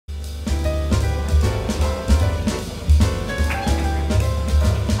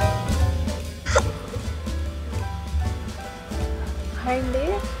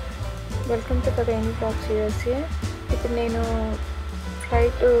నమస్తే పదైంది blogs USA. ఇప్పుడు నేను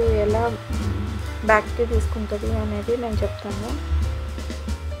ఫ్లైట్ ఎలా బ్యాక్కి తీసుకుంటుంది అనేది నేను చెప్తాను.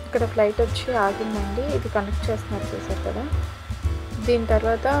 ఇక్కడ ఫ్లైట్ వచ్చి ఆగిందండి, ఇది కనెక్ట్ చేస్తున్నారు చూసారు కదా. దీని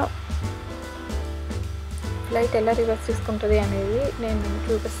తర్వాత ఫ్లైట్ ఎలా రివర్స్ తీసుకుంటుంది అనేది నేను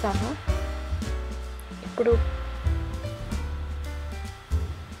చూపిస్తాను. ఇప్పుడు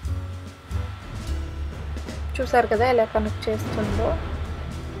చూసారు కదా ఎలా కనెక్ట్ చేస్తుందో.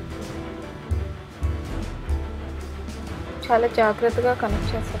 చాలా జాగ్రత్తగా కనెక్ట్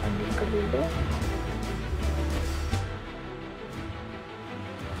చేస్తారండి ఇక్కడ వీళ్ళు.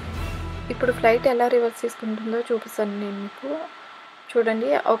 ఇప్పుడు ఫ్లైట్ ఎలా రివర్స్ తీసుకుంటుందో చూపిస్తాను నేను మీకు. చూడండి,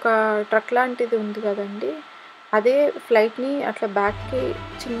 ఒక ట్రక్ లాంటిది ఉంది కదండి, అదే ఫ్లైట్ని అట్లా బ్యాక్కి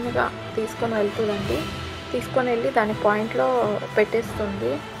చిన్నగా తీసుకొని వెళ్తుందండి. తీసుకొని వెళ్ళి దాని పాయింట్లో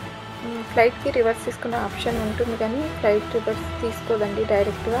పెట్టేస్తుంది. ఫ్లైట్కి రివర్స్ తీసుకునే ఆప్షన్ ఉంటుంది కానీ ఫ్లైట్ రివర్స్ తీసుకోదండి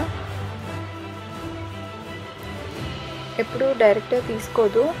డైరెక్ట్గా, ఎప్పుడు డైరెక్ట్గా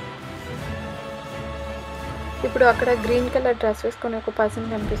తీసుకోదు. ఇప్పుడు అక్కడ గ్రీన్ కలర్ డ్రెస్ వేసుకొని ఒక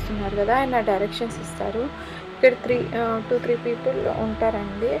పర్సన్ కనిపిస్తున్నారు కదా, ఆయన డైరెక్షన్స్ ఇస్తారు. ఇక్కడ 2-3 పీపుల్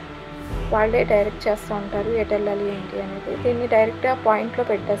ఉంటారండి, వాళ్ళే డైరెక్ట్ చేస్తూ ఉంటారు ఎటు వెళ్ళాలి ఏంటి అనేది. దీన్ని డైరెక్ట్గా పాయింట్లో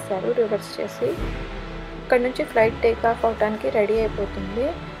పెట్టేస్తారు రివర్స్ చేసి. ఇక్కడ నుంచి ఫ్లైట్ టేక్ ఆఫ్ అవడానికి రెడీ అయిపోతుంది.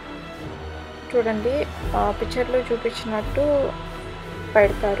 చూడండి, పిక్చర్లో చూపించినట్టు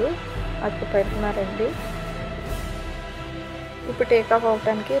పెడతారు, అది పెడుతున్నారండి. ఇప్పుడు టేక్ ఆఫ్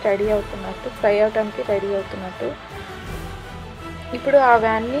అవడానికి రెడీ అవుతున్నట్టు, ఫ్లై అవడానికి రెడీ అవుతున్నట్టు. ఇప్పుడు ఆ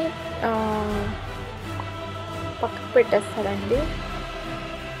వ్యాన్ని పక్కకు పెట్టేస్తారండి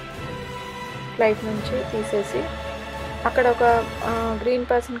ఫ్లైట్ నుంచి తీసేసి. అక్కడ ఒక గ్రీన్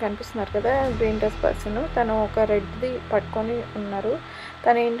పర్సన్ కనిపిస్తున్నారు కదా, గ్రీన్ డ్రెస్ పర్సన్, తను ఒక రెడ్ది పట్టుకొని ఉన్నారు.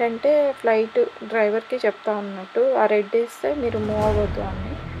 తను ఏంటంటే ఫ్లైట్ డ్రైవర్కి చెప్తా ఉన్నట్టు, ఆ రెడ్ వేస్తే మీరు మూవ్ అవ్వద్దు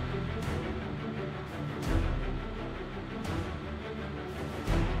అని.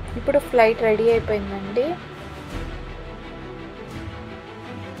 ఇప్పుడు ఫ్లైట్ రెడీ అయిపోయిందండి.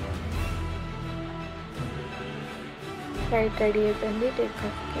 ఫ్లైట్ రెడీ అయిపోయింది టేక్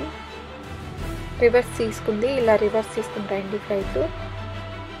ఆఫ్కి. రివర్స్ తీసుకుంది, ఇలా రివర్స్ తీసుకుంటాయండి ఫ్లైట్.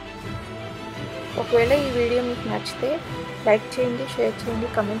 ఒకవేళ ఈ వీడియో మీకు నచ్చితే లైక్ చేయండి, షేర్ చేయండి,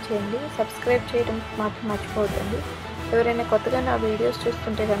 కమెంట్ చేయండి, సబ్స్క్రైబ్ చేయడం మాత్రం మర్చిపోవద్దండి. ఎవరైనా కొత్తగా నా వీడియోస్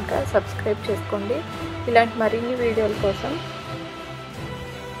చూస్తుంటే కనుక సబ్స్క్రైబ్ చేసుకోండి. ఇలాంటి మరిన్ని వీడియోల కోసం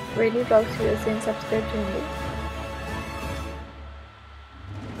వెనీ బ్లాగ్స్ యూఎస్ఏని సబ్స్క్రైబ్ చేయండి.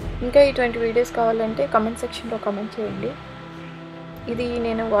 ఇంకా ఇటువంటి వీడియోస్ కావాలంటే కమెంట్ సెక్షన్లో కమెంట్ చేయండి. ఇది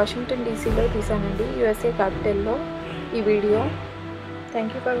నేను వాషింగ్టన్ డీసీలో తీసానండి, యూఎస్ఏ క్యాపిటల్లో ఈ video.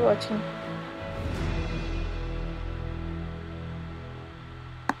 Thank you for watching.